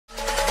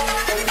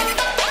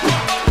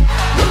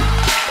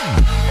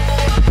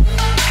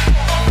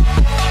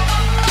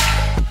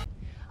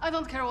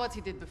what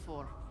he did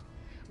before.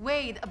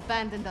 Wade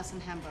abandoned us in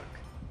Hamburg.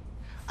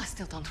 I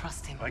still don't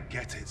trust him. I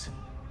get it.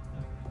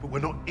 But we're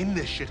not in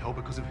this shithole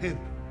because of him.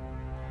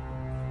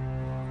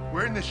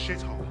 We're in this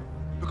shithole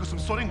because some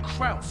sodding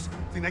Krauts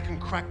think they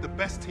can crack the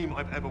best team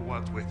I've ever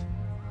worked with.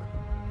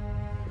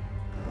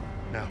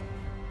 Now,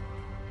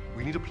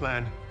 we need a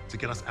plan to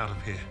get us out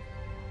of here.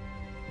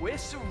 We're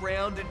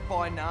surrounded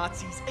by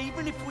Nazis.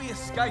 Even if we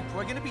escape,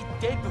 we're gonna be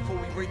dead before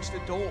we reach the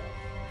door.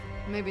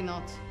 Maybe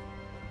not.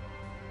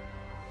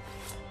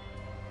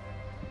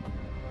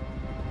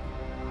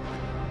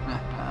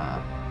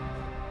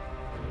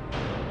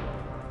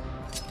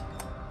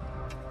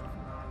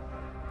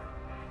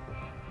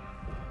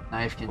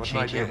 Knife can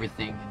change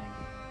everything.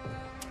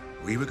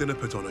 We were gonna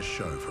put on a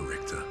show for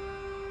Richter.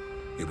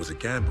 It was a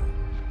gamble,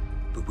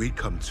 but we'd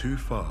come too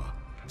far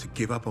to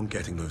give up on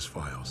getting those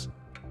files.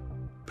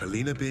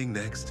 Polina being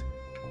next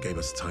gave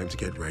us time to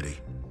get ready.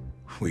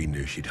 We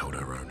knew she'd hold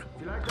her own.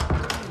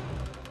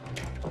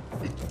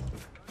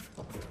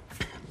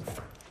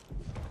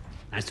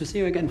 Nice to see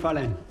you again,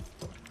 Fräulein.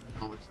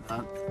 No, it's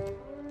not.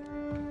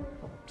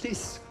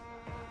 Please.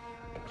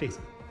 Please.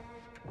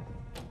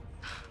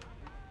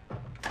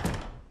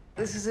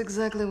 This is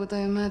exactly what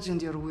I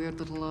imagined your weird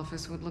little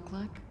office would look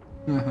like.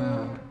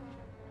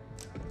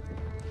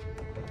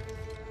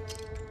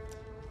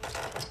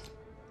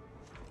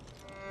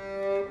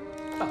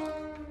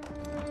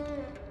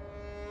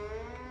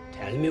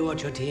 Tell me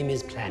what your team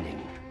is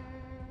planning.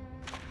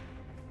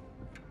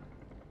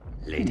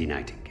 Lady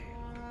Nightingale.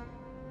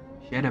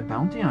 She had a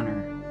bounty on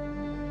her.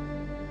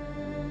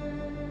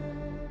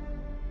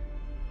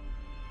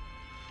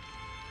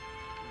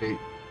 Wait.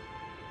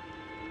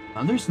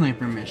 Another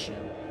sniper mission.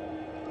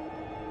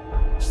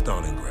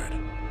 Stalingrad,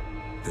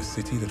 the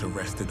city that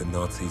arrested the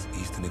Nazis'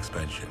 eastern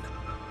expansion.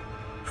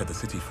 Had the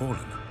city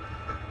fallen,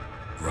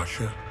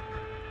 Russia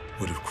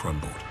would have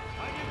crumbled.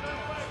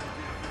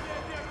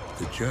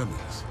 The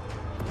Germans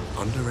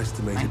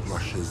underestimated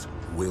Russia's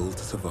will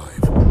to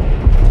survive.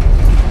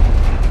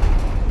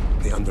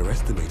 They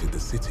underestimated the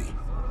city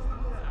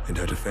and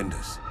her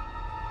defenders.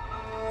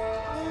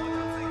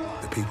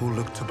 The people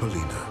looked to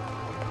Polina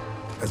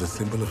as a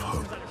symbol of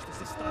hope.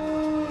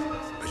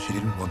 But she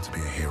didn't want to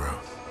be a hero.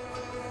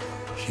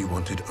 She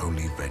wanted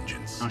only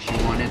vengeance. No, she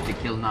wanted to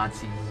kill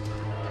Nazis.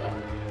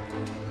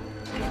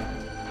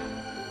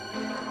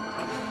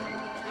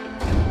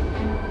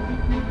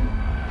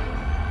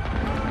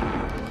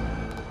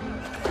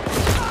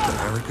 The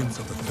arrogance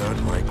of the Third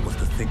Reich was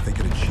to think they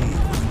could achieve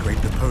what the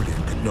great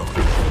Napoleon could not.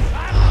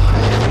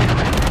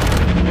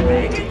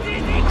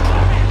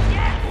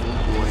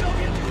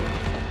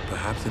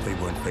 Perhaps if they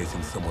weren't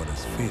facing someone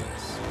as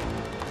fierce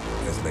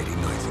as Lady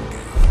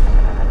Nightingale.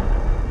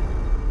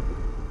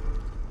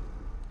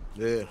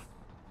 There.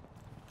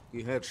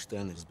 You heard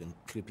Steiner's been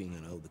creeping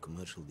around the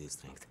commercial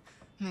district.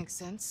 Makes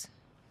sense.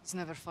 He's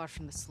never far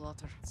from the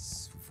slaughter.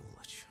 It's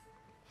foolish.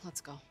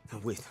 Let's go. Now,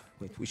 wait.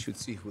 We should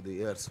see who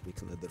they are so we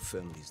can let their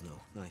families know.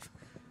 Knife.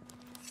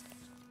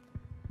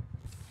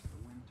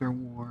 Winter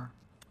War.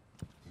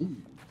 Ooh,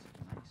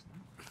 nice.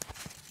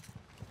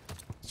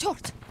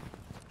 Short!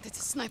 That's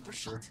a sniper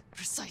shot.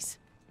 Precise.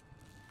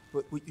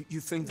 But you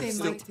think They that's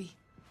still... might be.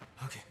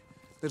 Okay.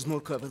 There's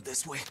more cover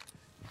this way.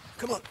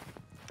 Come on.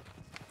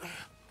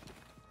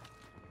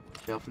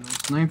 Careful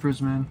with snipers,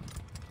 man.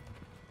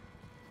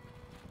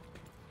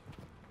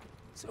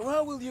 So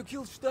how will you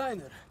kill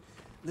Steiner,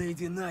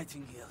 Lady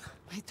Nightingale?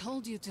 I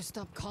told you to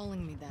stop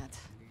calling me that.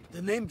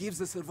 The name gives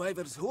the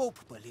survivors hope,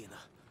 Polina.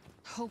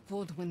 Hope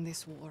would win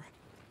this war.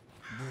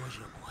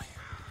 Боже мой.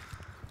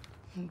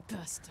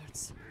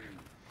 Bastards.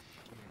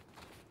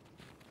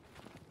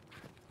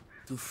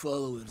 To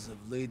followers of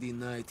Lady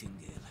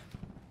Nightingale.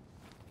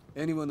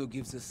 Anyone who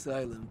gives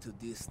asylum to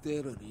this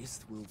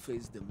terrorist will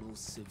face the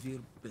most severe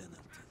penalties.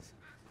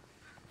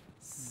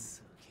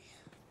 Okay.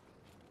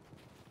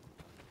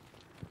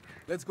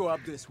 Let's go up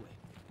this way.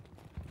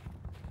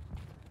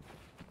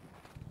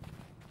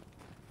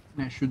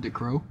 Can I shoot the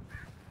crow?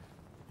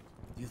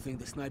 Do you think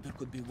the sniper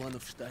could be one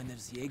of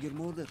Steiner's Jaeger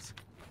murders?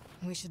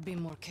 We should be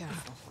more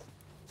careful.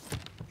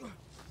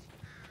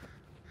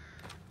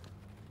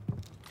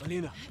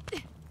 Polina, do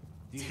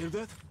you hear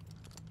that?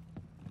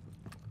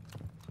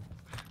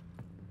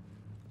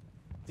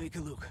 Take a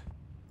look.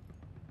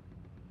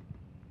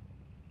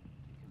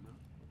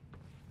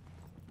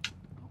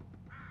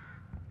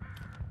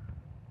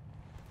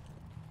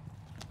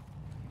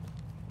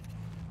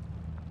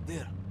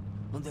 There,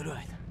 on the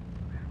right.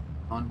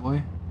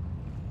 Convoy?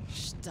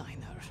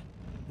 Steiner.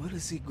 Where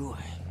is he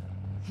going?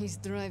 He's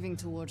driving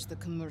towards the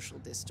commercial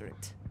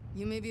district.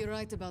 You may be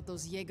right about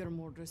those Jaeger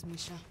murders,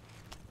 Misha.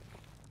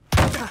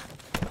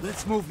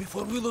 Let's move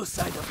before we lose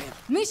sight of him.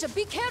 Misha,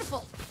 be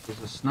careful!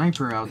 There's a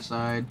sniper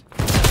outside.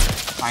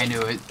 I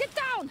knew it. Get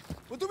down!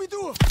 What do we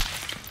do?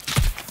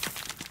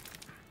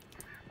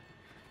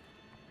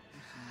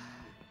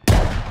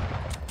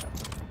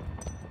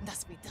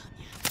 That's be done,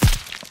 yeah.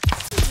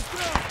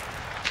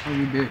 Oh,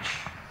 you bitch.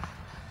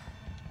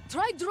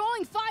 Try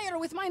drawing fire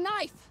with my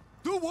knife!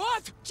 Do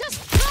what?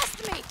 Just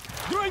trust me!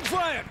 Drawing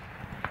fire!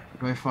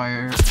 Do I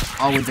fire?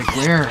 Oh, with the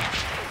glare.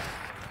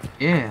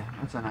 Yeah,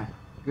 that's a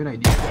good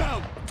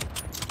idea.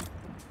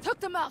 Took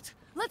them out.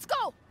 Let's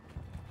go.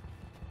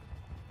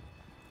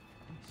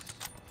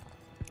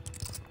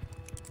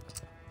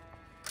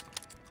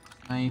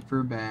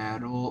 Sniper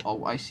battle.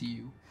 Oh, I see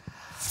you.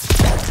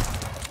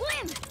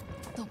 Flynn!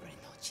 Dobre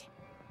noche.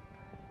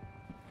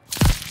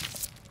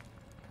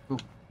 Oh,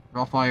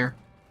 draw fire.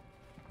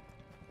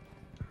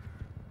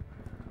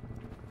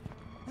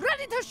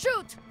 Ready to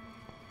shoot!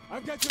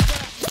 I've got your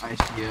back. I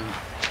see him.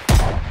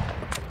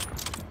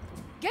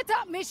 Get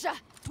up, Misha!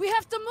 We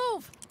have to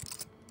move!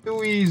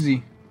 Too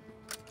easy.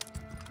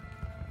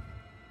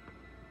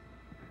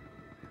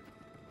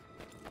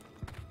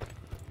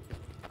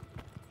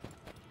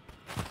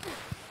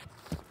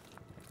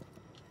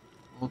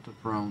 Ultra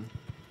prone.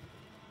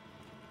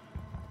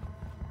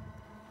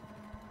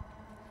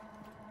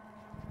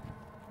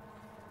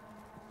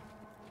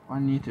 I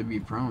need to be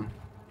prone.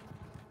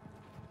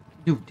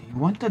 Dude, do you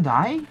want to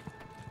die?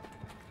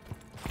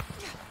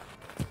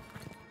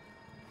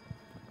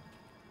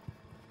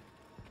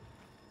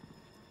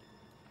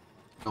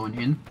 Going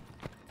in.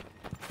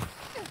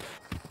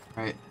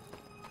 Right.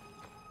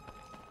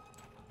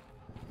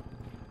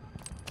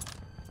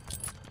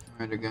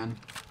 Right again.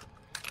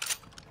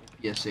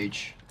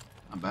 PSH.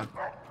 Not bad.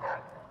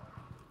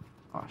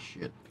 Oh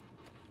shit.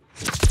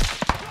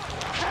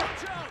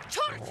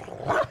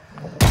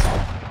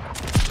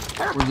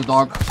 Where's the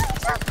dog?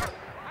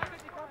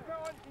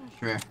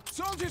 Sure.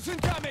 Soldiers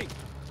incoming.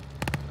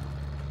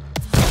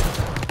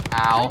 Ow.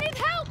 I need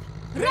help!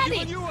 Ready!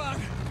 When you are.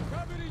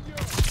 Covering you.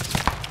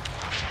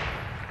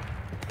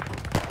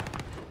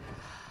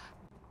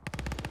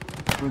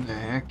 Where the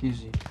heck is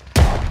he?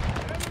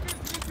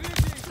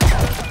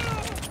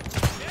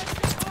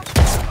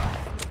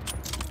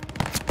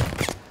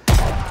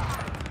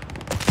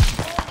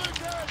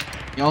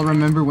 Y'all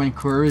remember when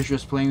Courage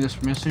was playing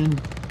this mission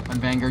when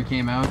Vanguard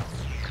came out?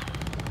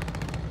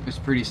 It was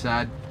pretty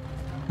sad.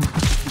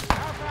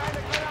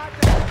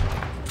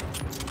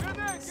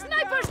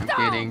 Sniper's I'm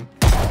down! kidding.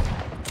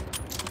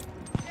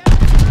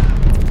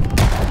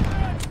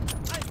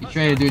 You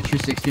try to do a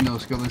 360 no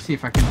scope. Let's see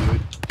if I can do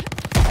it.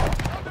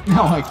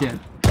 No, I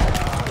can't.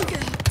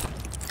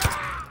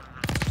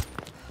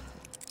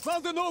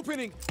 Found an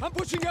opening. I'm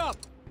pushing up.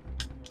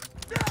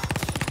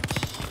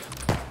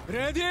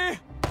 Ready?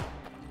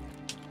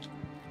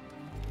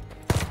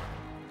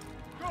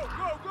 Go,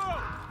 go, go!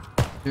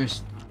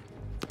 There's.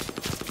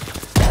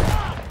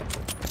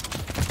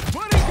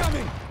 More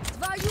incoming!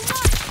 Твою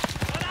мать!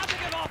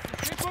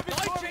 Keep moving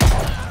forward!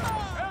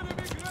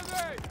 Enemy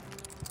grenade!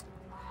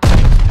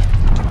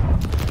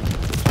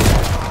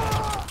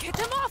 Get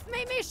him off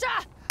me, Misha!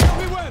 Tell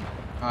me when!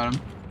 Got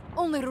him.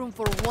 Only room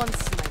for one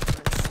sniper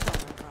in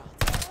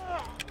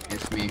Steiner.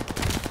 It's me.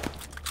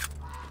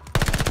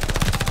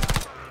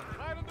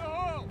 Fire in the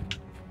hole!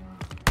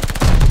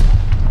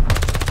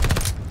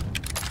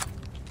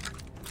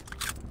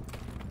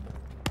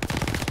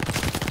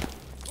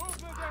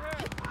 Movement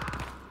ahead!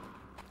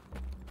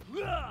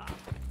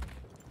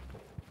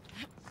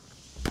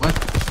 What?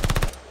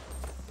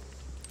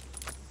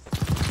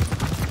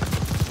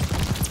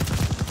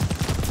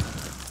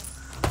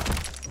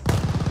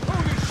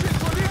 Holy shit,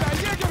 Polina!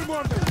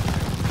 Jägermorder!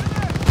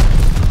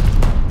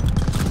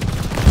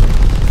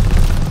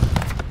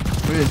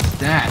 What is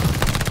that?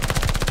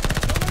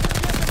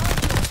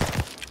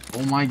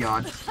 Oh my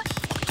god. On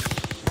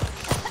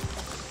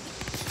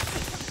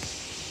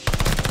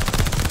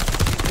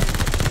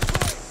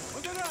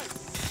the right!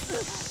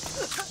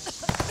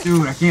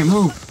 Dude, I can't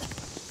move.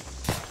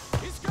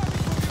 He's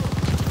coming for you!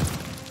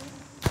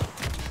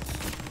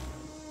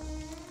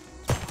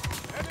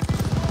 Enemies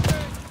moving!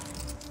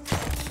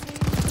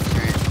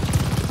 Alright.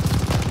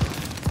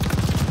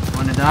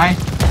 Wanna die?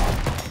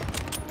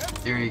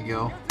 There you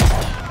go.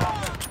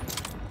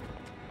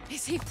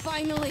 Is he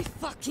finally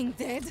fucking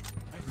dead?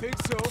 I think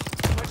so.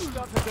 Much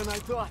tougher than I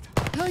thought.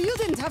 No, you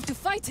didn't have to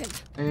fight him.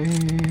 Hey.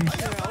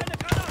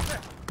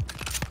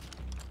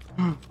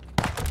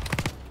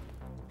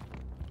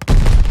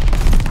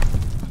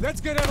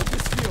 Let's get out of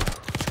this field.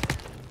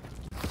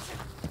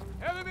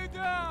 Enemy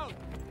down!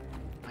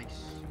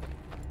 Nice.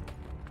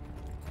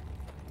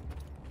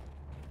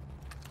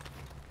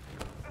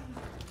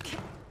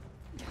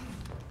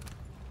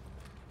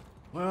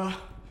 Well,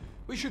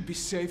 we should be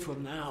safe for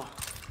now.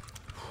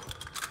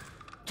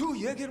 2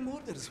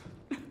 Jägermorders.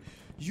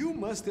 You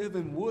must have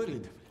been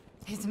worried.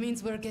 It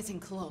means we're getting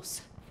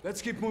close.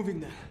 Let's keep moving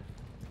then.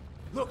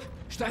 Look,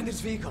 Steiner's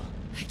vehicle.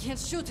 I can't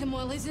shoot him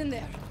while he's in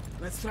there.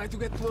 Let's try to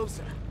get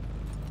closer.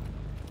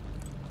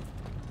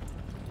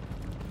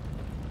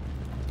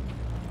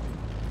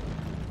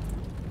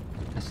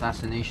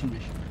 Assassination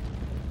mission.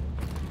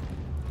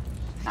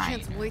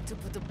 Can't wait to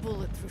put a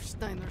bullet through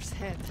Steiner's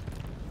head.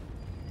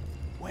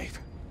 Wait.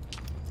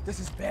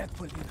 This is bad,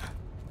 Polina.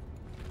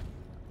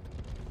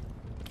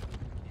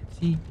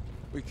 See?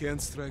 We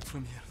can't strike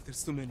from here.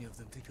 There's too many of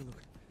them. Take a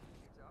look.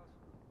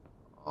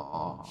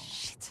 Oh.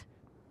 Shit.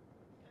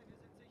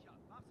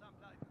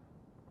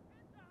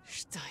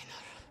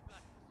 Steiner.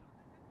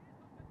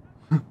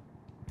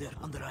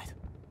 sound right.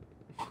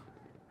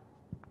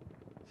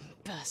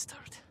 Bastard.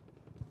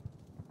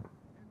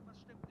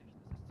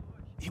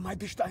 He might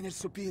be Steiner's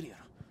superior.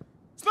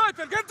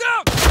 Sniper, get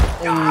down!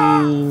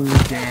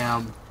 Oh,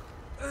 damn.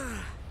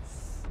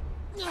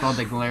 It's called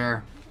the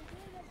glare.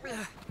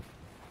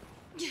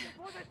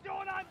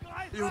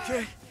 You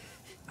okay?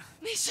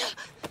 Misha,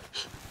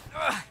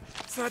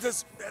 It's not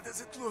as bad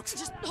as it looks.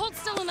 just hold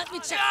still and let me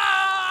check.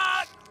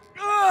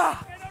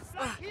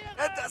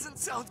 That doesn't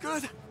sound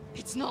good.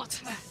 It's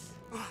not.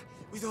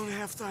 We don't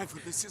have time for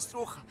this,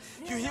 Istrocha.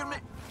 You hear me?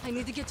 I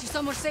need to get you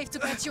somewhere safe to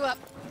patch you up.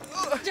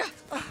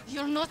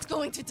 You're not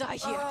going to die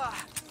here.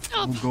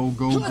 Up. Go,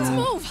 go, Let's go.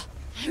 move.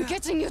 I'm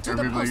getting you to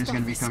Everybody's the post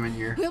gonna be office. coming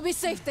here. We'll be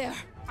safe there.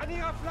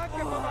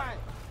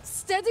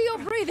 Steady your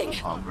breathing.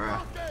 Oh,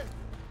 bruh.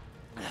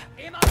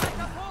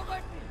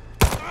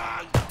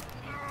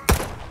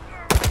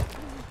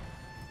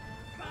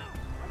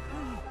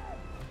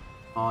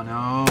 Oh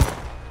no.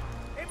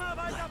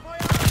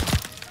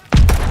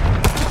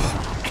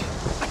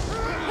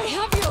 I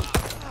have you.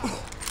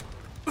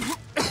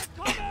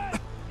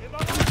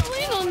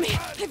 Lean on me.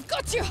 I've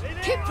got you.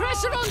 Keep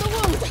pressure on the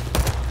wound.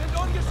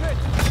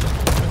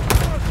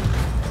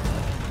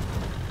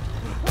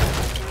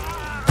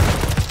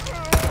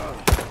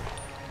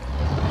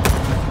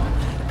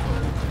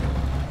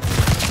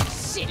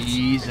 Shit.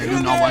 Jeez, I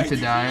do not want to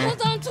die.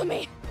 Hold on to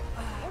me.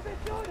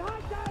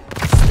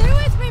 Stay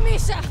with me,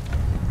 Misha.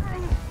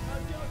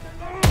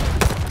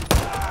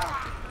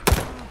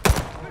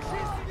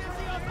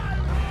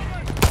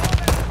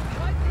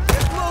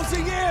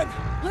 Closing in!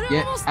 We're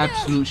Get almost there.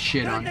 absolute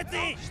shit on.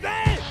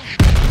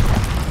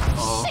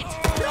 Oh. Shit.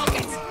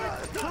 Rocket.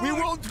 We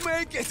won't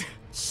make it!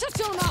 Shut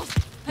your mouth.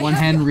 I One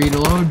have hand you.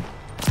 reload.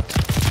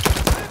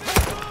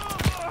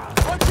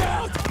 Watch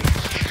out!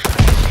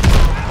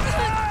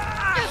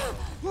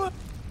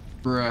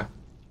 Bruh.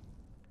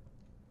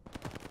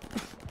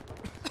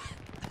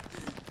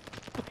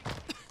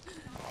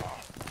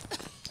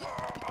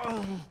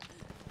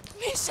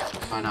 Misha.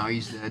 Oh, now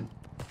he's dead.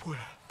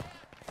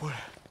 What?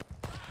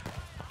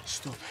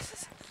 Stop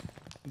it.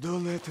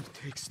 Don't let him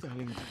take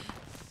Stalin.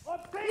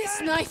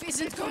 This knife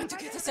isn't going to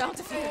get us out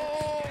of here.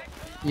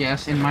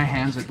 Yes, in my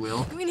hands it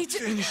will. We need to...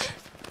 Finish.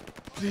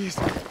 Please.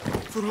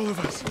 For all of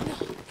us. No,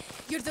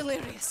 you're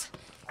delirious.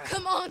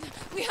 Come on,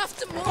 we have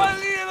to move.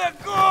 Polina,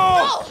 go!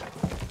 No!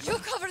 You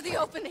cover the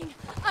opening.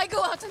 I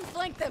go out and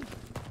flank them.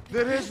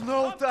 There is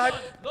no time.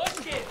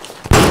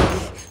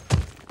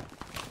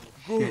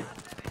 Shit.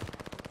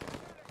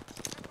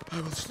 I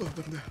will stop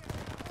them there.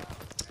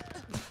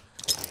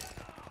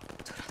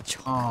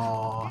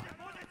 Oh,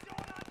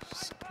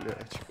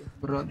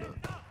 brother.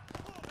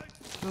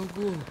 Now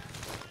go.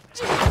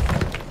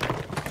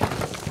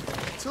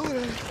 It's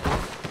alright.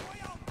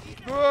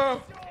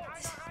 Go!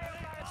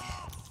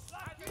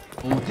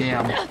 Oh,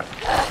 damn.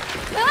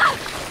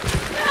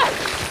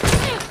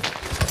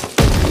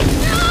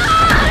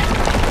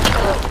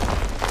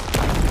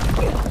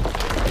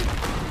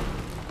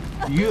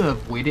 You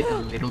have waited a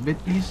little bit,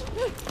 please.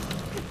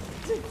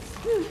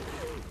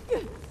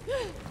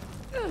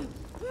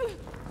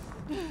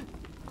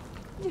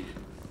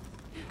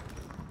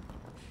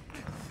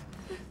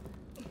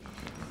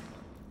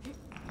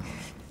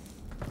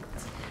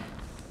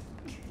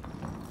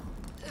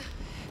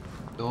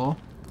 Go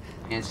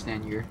and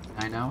stand here.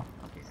 I know.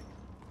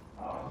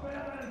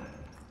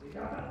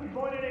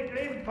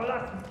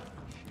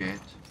 Shit.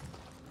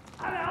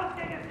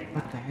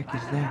 What the heck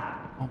is that?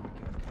 Oh my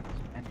god.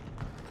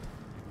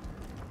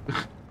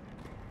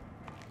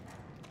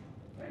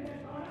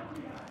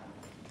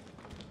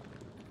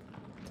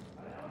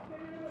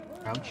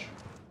 Crouch.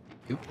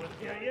 Yep.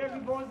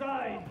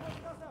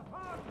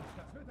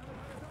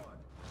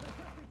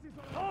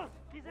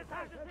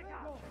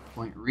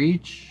 Point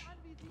reach.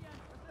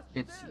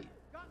 Let's see.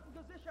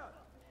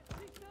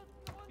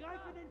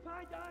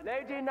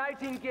 Lady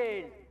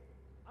Nightingale,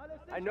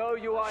 I know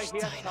you are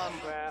here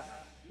somewhere.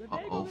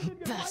 Uh-oh.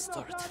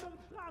 Bastard.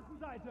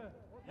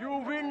 You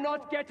will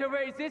not get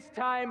away this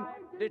time,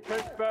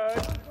 little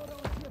bird.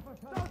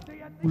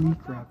 Holy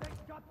crap.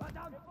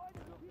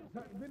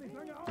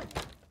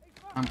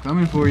 I'm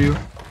coming for you.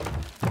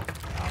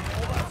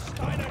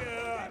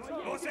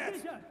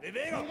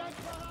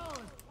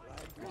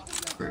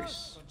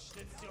 First,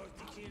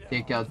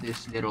 take out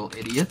this little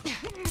idiot.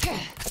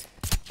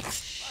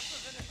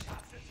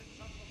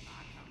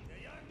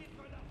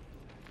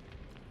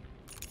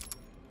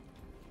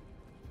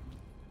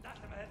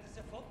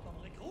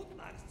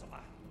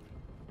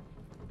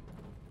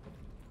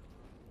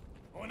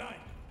 Oh nein,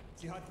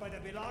 sie hat bei der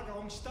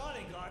Belagerung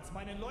Stalingrads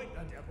meinen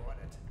Leutnant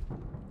ermordet.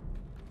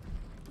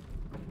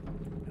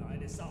 Ja,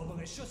 eine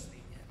saubere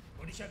Schusslinie.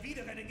 Und ich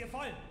erwidere den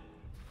Gefallen.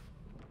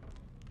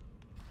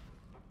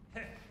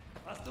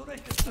 Was du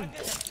durch das Zange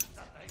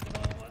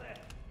genommen wurde.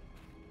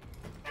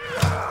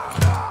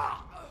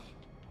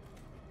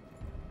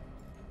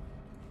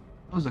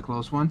 That was a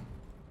close one.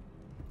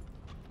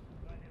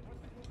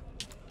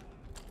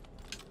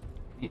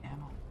 Need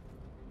ammo.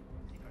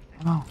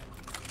 Ammo.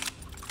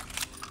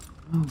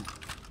 Oh.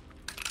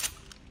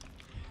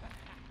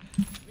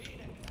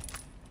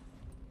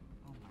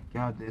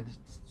 god, this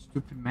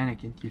stupid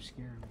mannequin keeps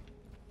scaring me.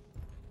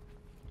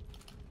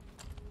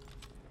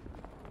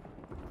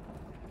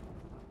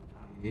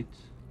 Wait.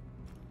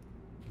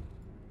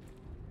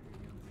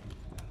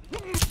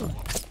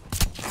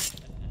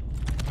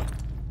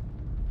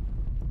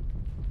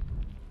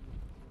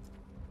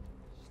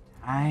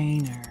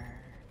 Steiner.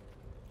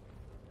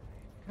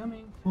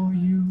 Coming for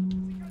you.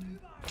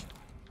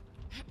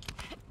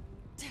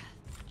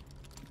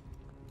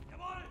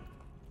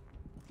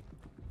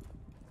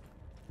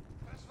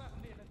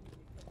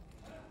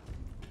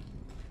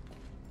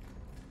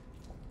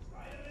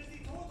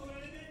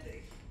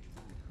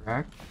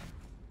 Correct.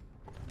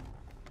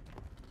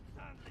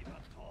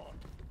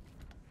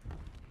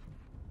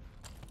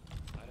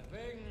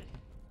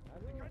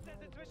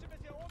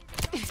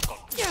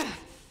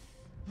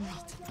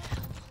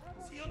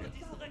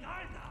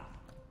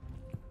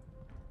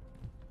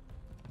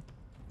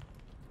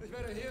 Ich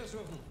werde hier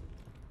suchen.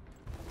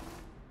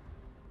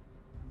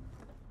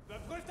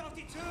 Überprüft auch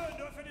die Tür,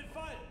 nur für den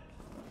Fall.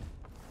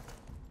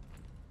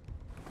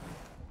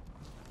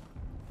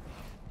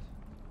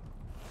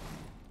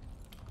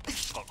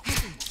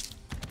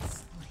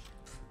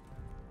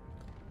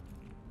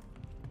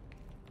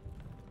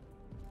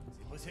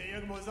 Sie muss hier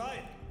irgendwo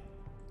sein.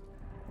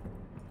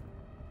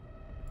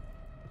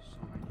 So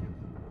many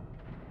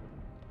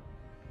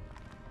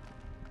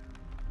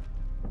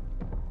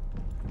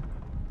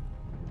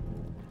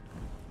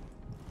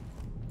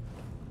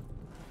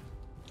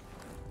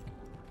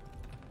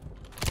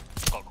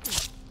of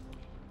them.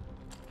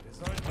 Wir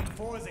sollten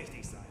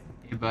vorsichtig sein.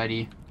 Hey,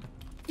 buddy.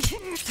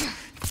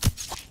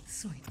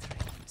 Sweet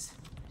dreams.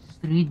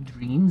 Sweet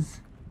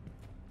dreams.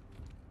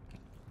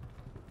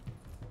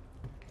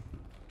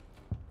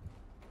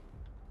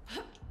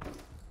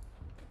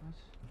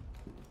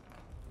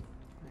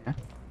 Yeah.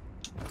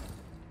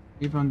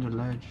 Leave on the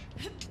ledge.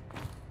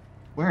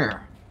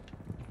 Where?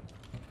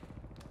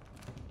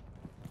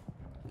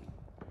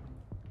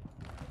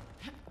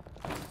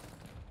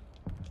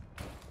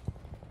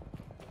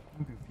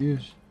 I'm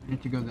confused. I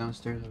need to go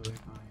downstairs. Oh, yeah.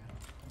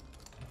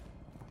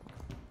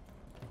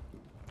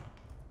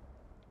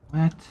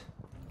 What?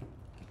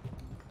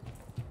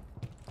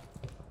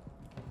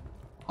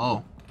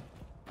 Oh.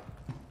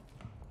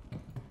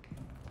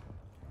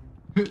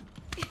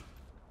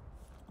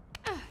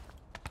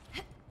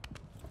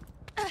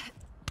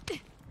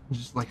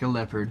 Just like a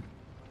leopard.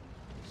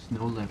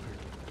 Snow leopard.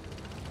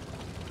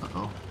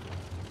 Uh-oh.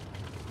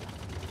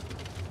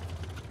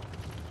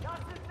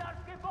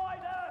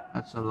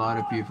 That's a lot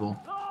of people.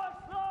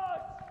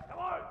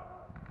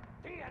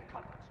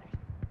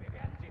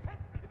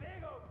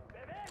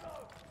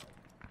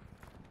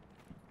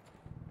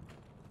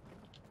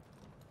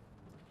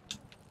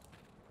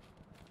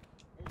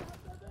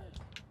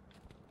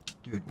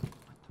 Dude.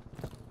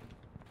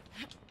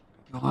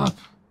 Go up.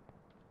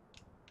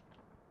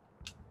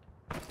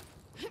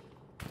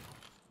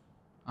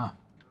 Ah.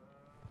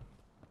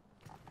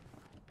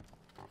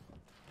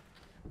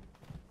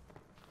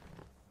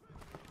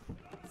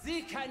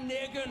 Sie kann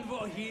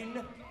nirgendwo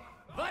hin.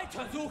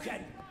 Weiter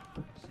suchen.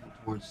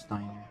 Towards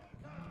Steiner.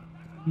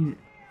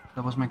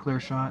 That was my clear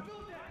shot.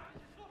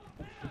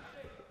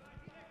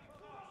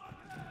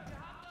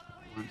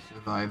 One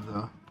survived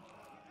though.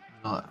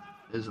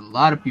 There's a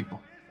lot of people.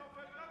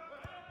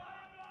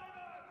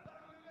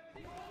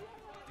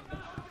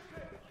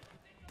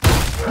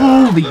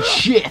 Holy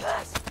shit!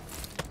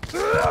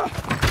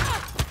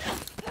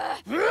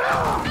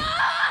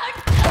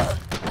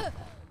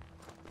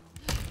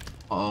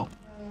 Uh-oh.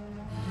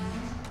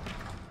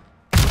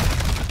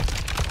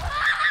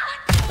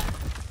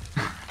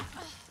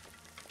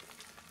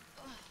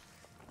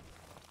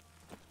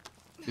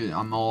 Dude,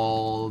 I'm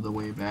all the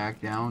way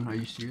back down. Are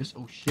you serious?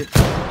 Oh shit.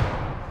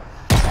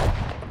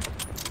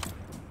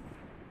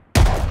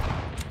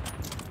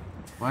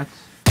 What?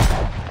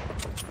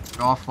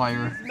 Draw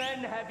fire. These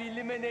men have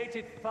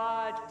eliminated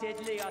far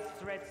deadlier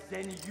threats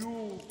than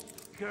you,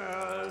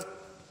 girl.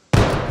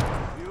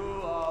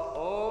 You are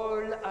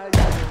all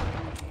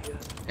alone here.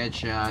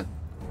 Headshot.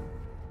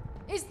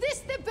 Is this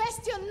the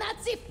best you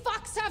Nazi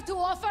fucks have to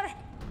offer?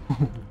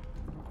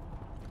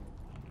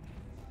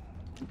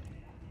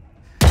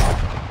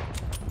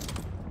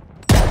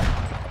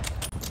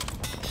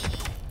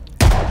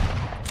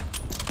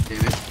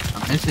 Damn it,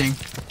 I'm missing.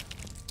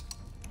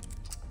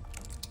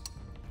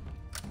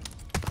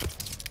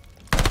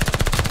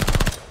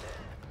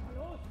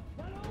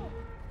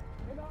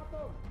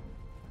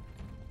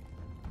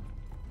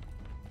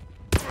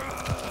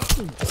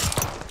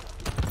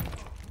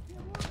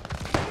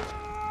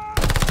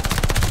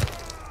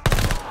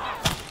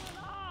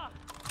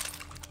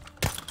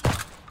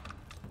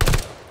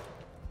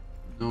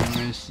 No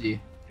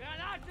mercy.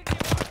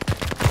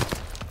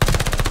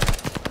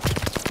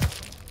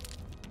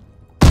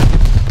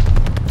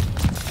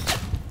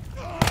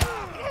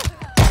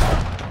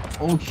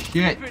 Oh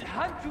shit. We will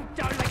hunt you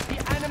down like the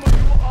animal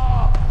you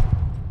are.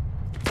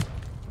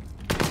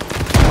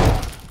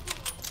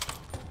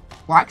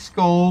 Black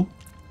scope.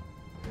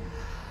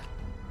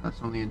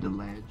 That's only in the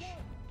ledge.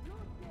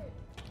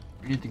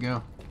 We need to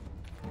go.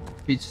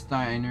 Defeat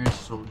Steiner's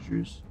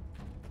soldiers.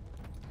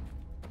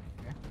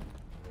 Okay.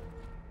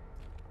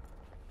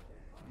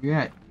 Where you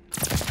at?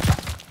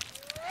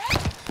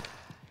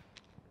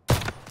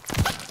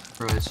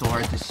 Bro, it's so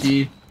hard to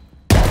see.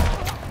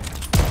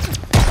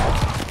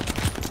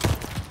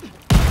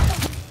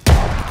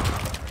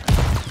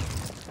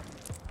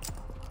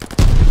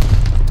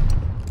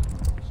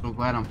 So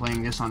glad I'm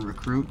playing this on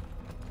recruit.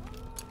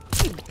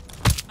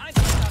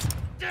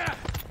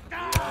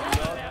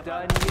 Not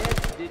done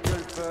yet,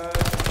 little bird.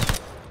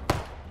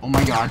 Oh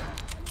my god.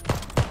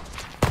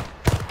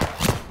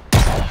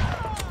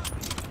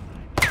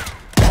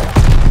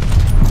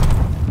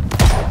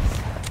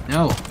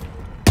 No.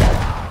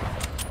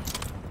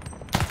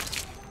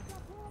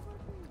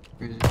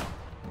 Where is it?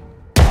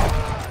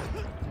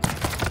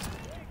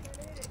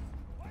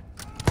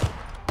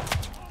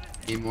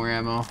 Need more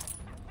ammo.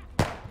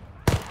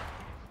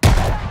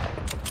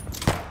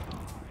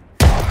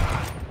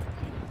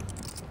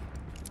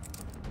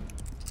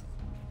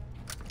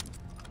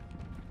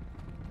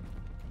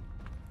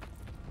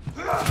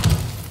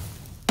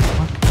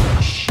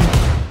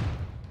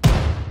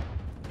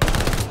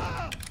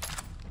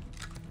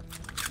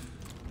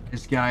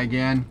 This guy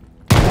again.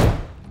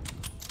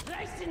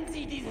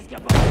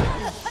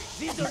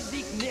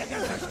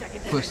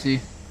 Pussy.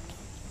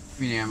 Give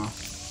me the ammo.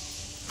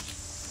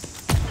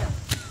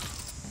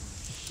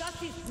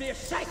 Das ist mir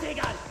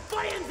scheißegal.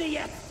 Feuern Sie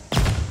jetzt!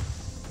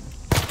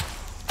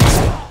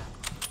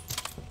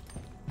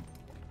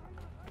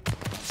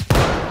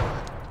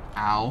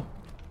 Ow.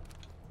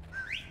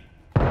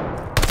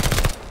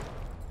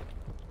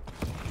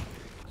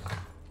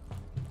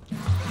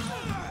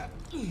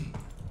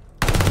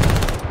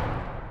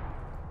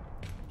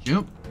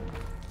 Jump.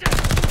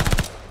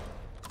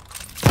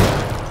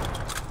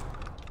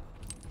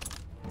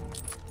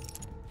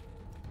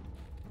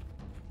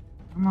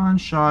 Come on,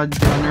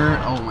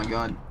 shotgunner. Oh my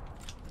god.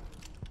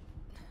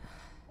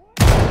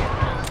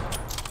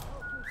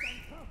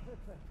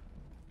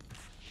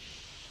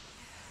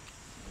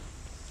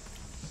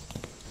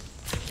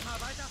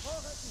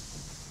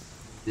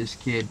 This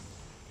kid.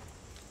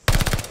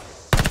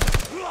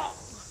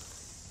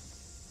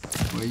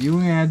 Where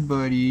you at,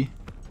 buddy?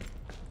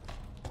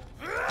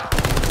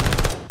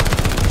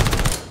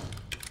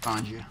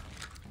 Found you.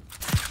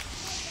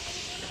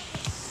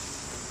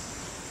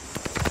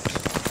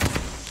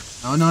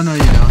 No, no, no,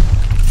 you don't.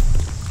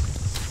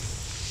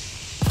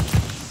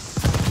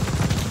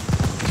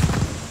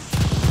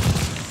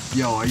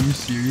 Yo, are you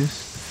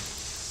serious?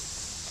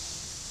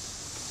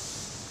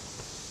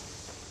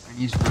 And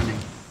he's running.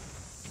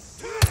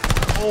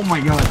 Oh my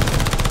god.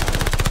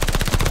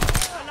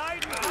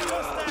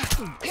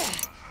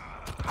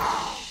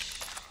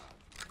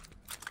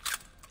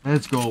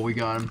 Let's go, we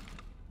got him.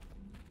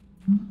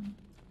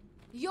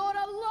 You're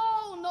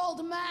alone,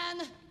 old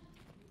man!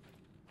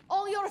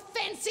 All your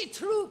fancy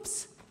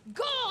troops,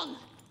 gone!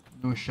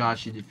 No shot,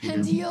 she defeated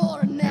And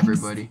you're next.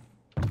 everybody.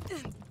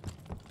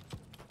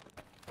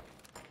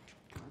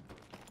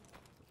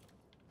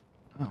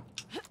 Oh.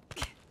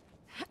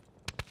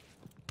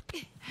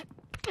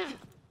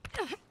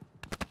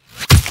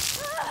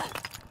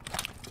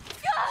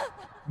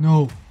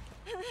 No.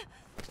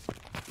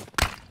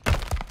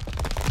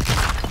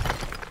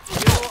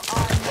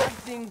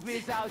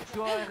 Without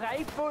your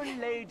rifle,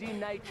 Lady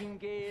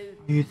Nightingale.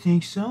 You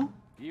think so?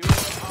 You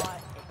are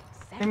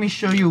Let me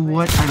show you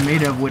what I'm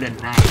made of with a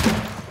knife.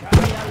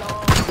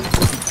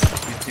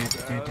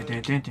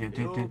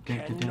 You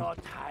cannot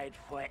hide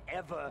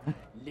forever,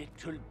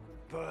 little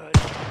bird.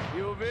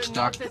 You will Stuck,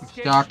 not I'm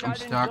escape stuck, I'm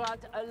stuck.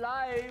 Stalingrad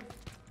alive.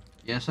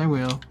 Yes, I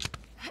will.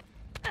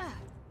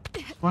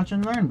 Just watch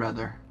and learn,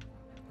 brother.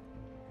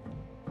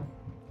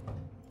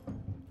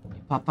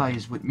 Papa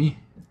is with me.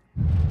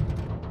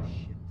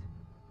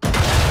 Do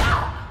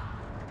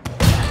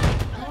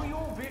you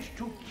wish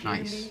to kill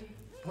Nice. me,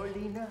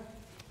 Polina?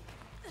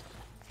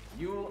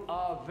 You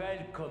are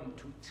welcome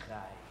to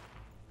try.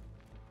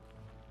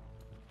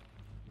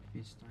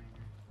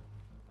 Steiner.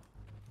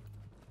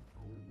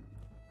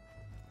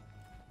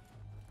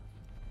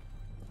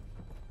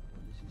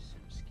 This is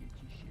some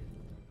sketchy shit.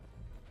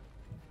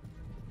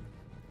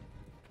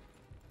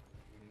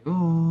 Here we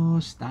go,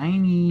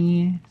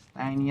 Steiny.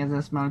 Steiny has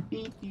a small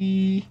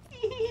pee-pee.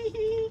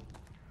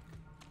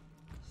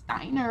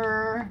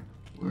 Steiner,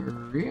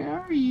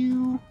 where are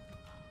you?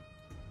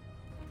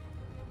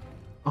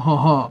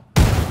 Oh,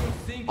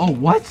 oh,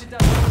 what?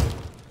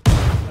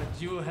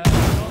 But you have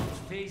not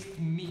faced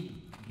me.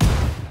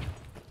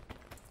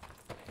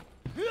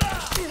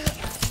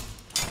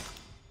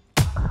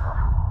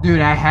 Dude,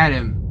 I had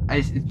him.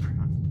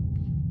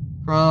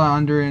 Crawl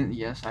under and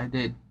yes, I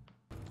did.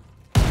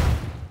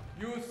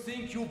 You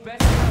think you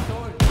better at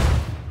all,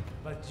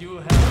 but you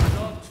have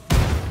not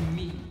faced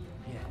me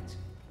yet.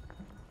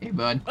 Hey,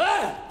 bud.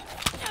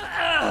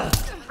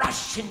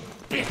 Russian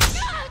bitch!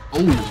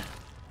 Oh,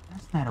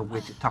 that's not a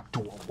way to talk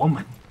to a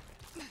woman.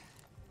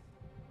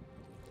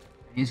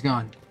 He's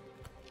gone.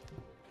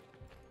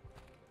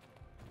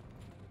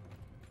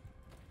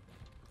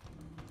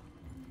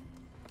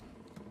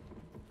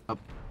 Up.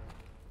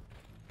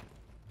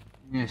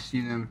 Yeah,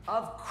 see them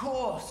Of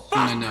course.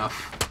 soon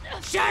enough.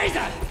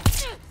 Scheiße!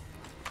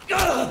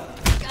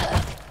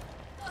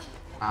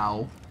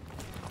 Ow.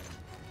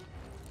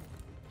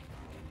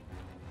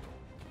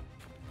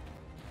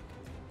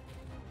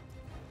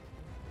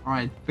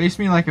 Alright, face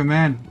me like a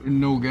man with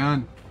no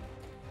gun.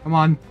 Come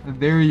on, I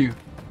dare you.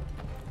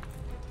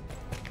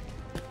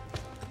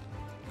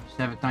 Just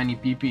have a tiny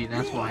PP,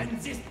 that's why.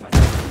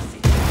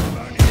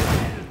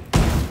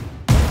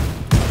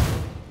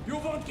 You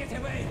won't get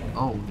away.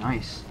 Oh,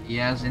 nice. He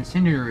has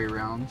incendiary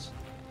rounds.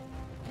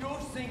 You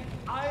think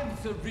I'm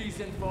the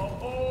reason for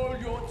all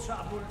your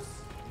troubles,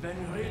 when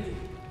really,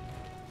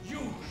 you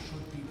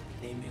should be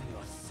blaming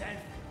yourself.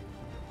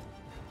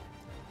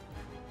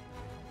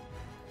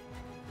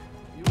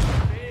 You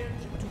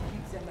failed to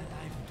keep them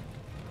alive.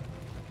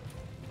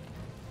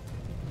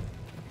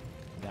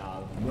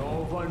 Now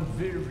no one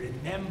will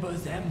remember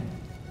them.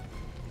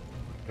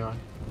 God.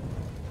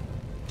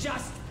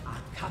 Just a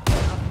couple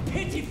of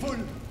pitiful,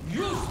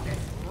 useless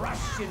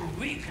Russian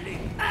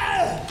weaklings.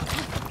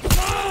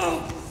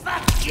 Oh,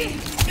 fucking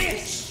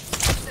bitch!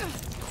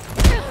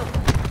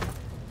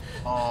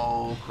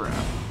 Oh, crap.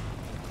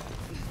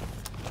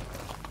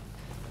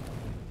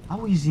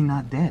 How is he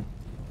not dead?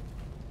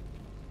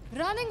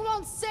 Running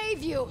won't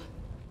save you.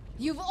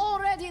 You've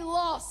already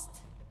lost.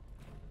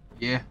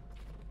 Yeah.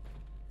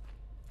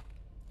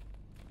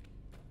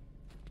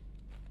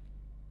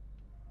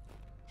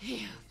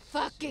 You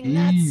fucking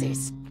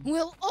Nazis.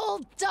 We'll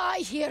all die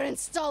here in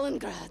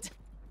Stalingrad.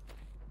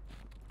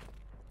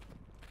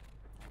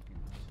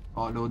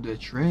 Follow the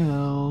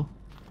trail.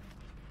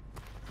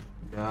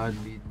 God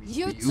lead me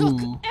You to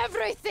took you.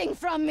 everything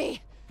from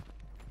me.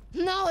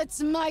 Now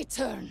it's my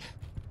turn.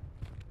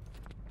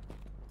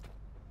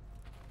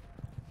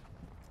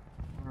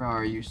 Where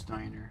are you,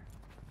 Steiner?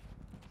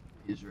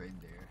 He's right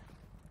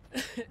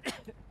there.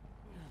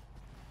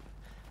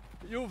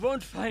 You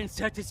won't find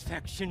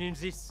satisfaction in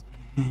this.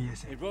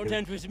 Yes, It won't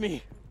end with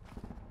me.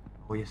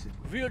 Oh, yes, it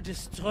will. We'll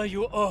destroy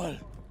you all.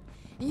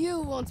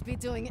 You won't be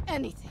doing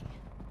anything.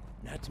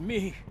 Not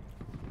me.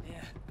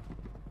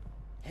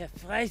 Herr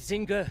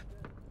Freisinger.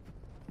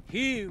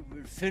 He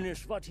will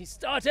finish what he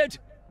started.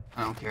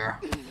 I don't care.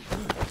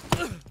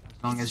 As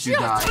long as you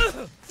die.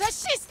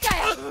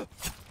 Fascistkaya!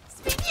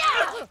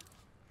 Spinia!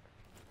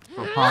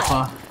 For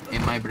Papa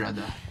and my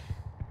brother.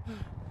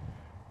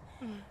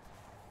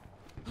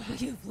 All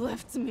you've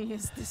left me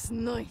is this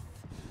knife.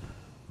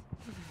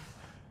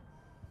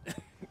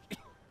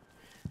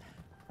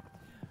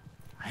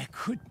 I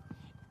could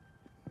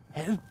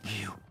help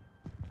you.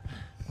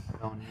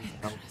 Don't need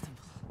help.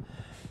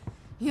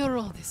 You're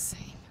all the same.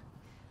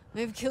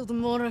 I've killed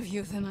more of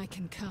you than I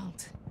can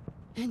count.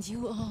 And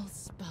you all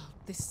spout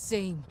the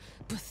same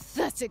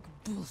pathetic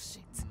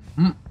bullshit.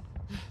 Hmm.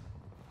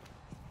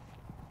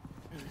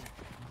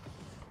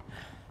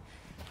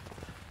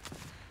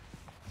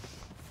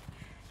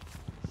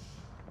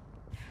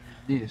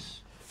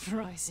 This.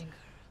 Freisinger.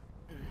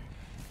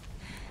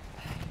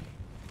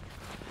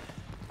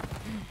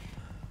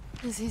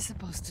 Is he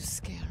supposed to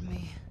scare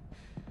me?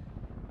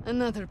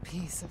 Another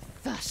piece of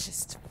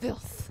fascist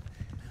filth.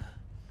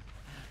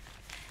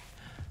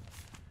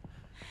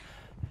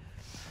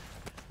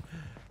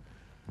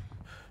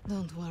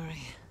 Don't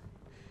worry.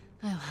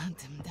 I'll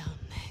hunt him down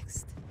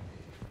next.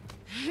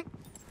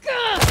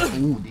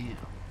 Oh,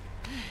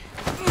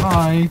 damn.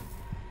 Bye.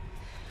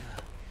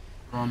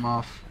 Throw him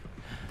off.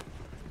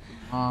 Get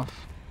him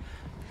off.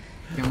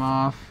 Get him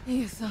off.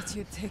 You thought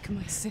you'd take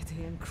my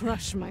city and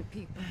crush my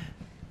people.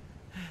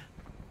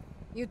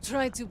 You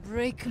tried to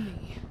break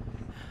me.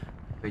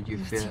 But you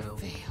But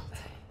failed. you failed.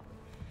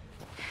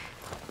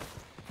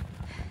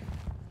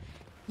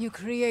 You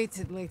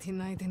created Lady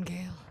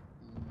Nightingale.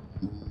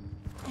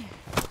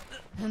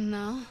 And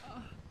now,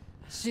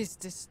 she's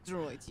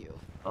destroyed you.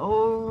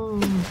 Oh,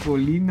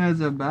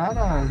 Polina's a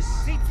badass.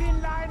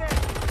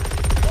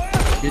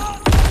 Shit.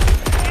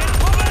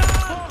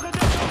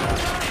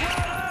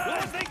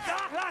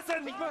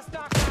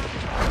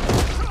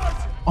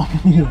 Oh.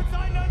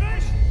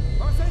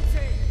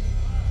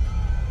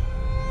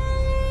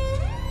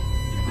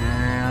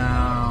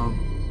 Damn.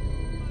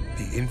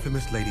 The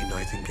infamous Lady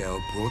Nightingale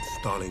brought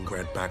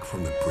Stalingrad back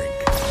from the brink.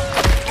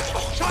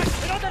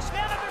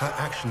 Her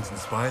actions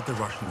inspired the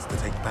Russians to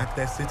take back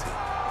their city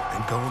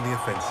and go on the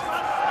offensive.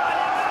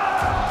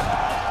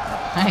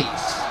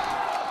 Nice.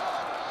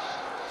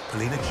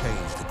 Polina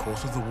changed the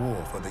course of the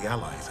war for the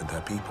Allies and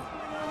her people.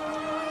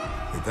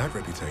 With that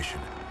reputation,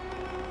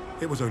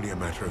 it was only a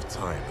matter of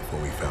time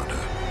before we found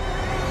her.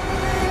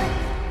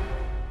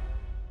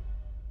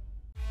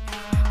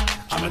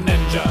 I'm a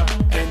ninja,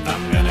 and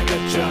I'm gonna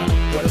get ya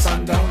where the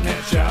sun don't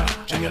hit ya,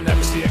 and you'll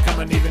never see it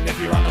coming. Even if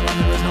you're on the run,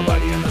 there is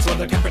nobody in this world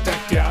that can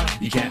protect ya.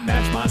 You can't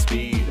match my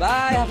speed.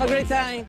 Bye, have a great time.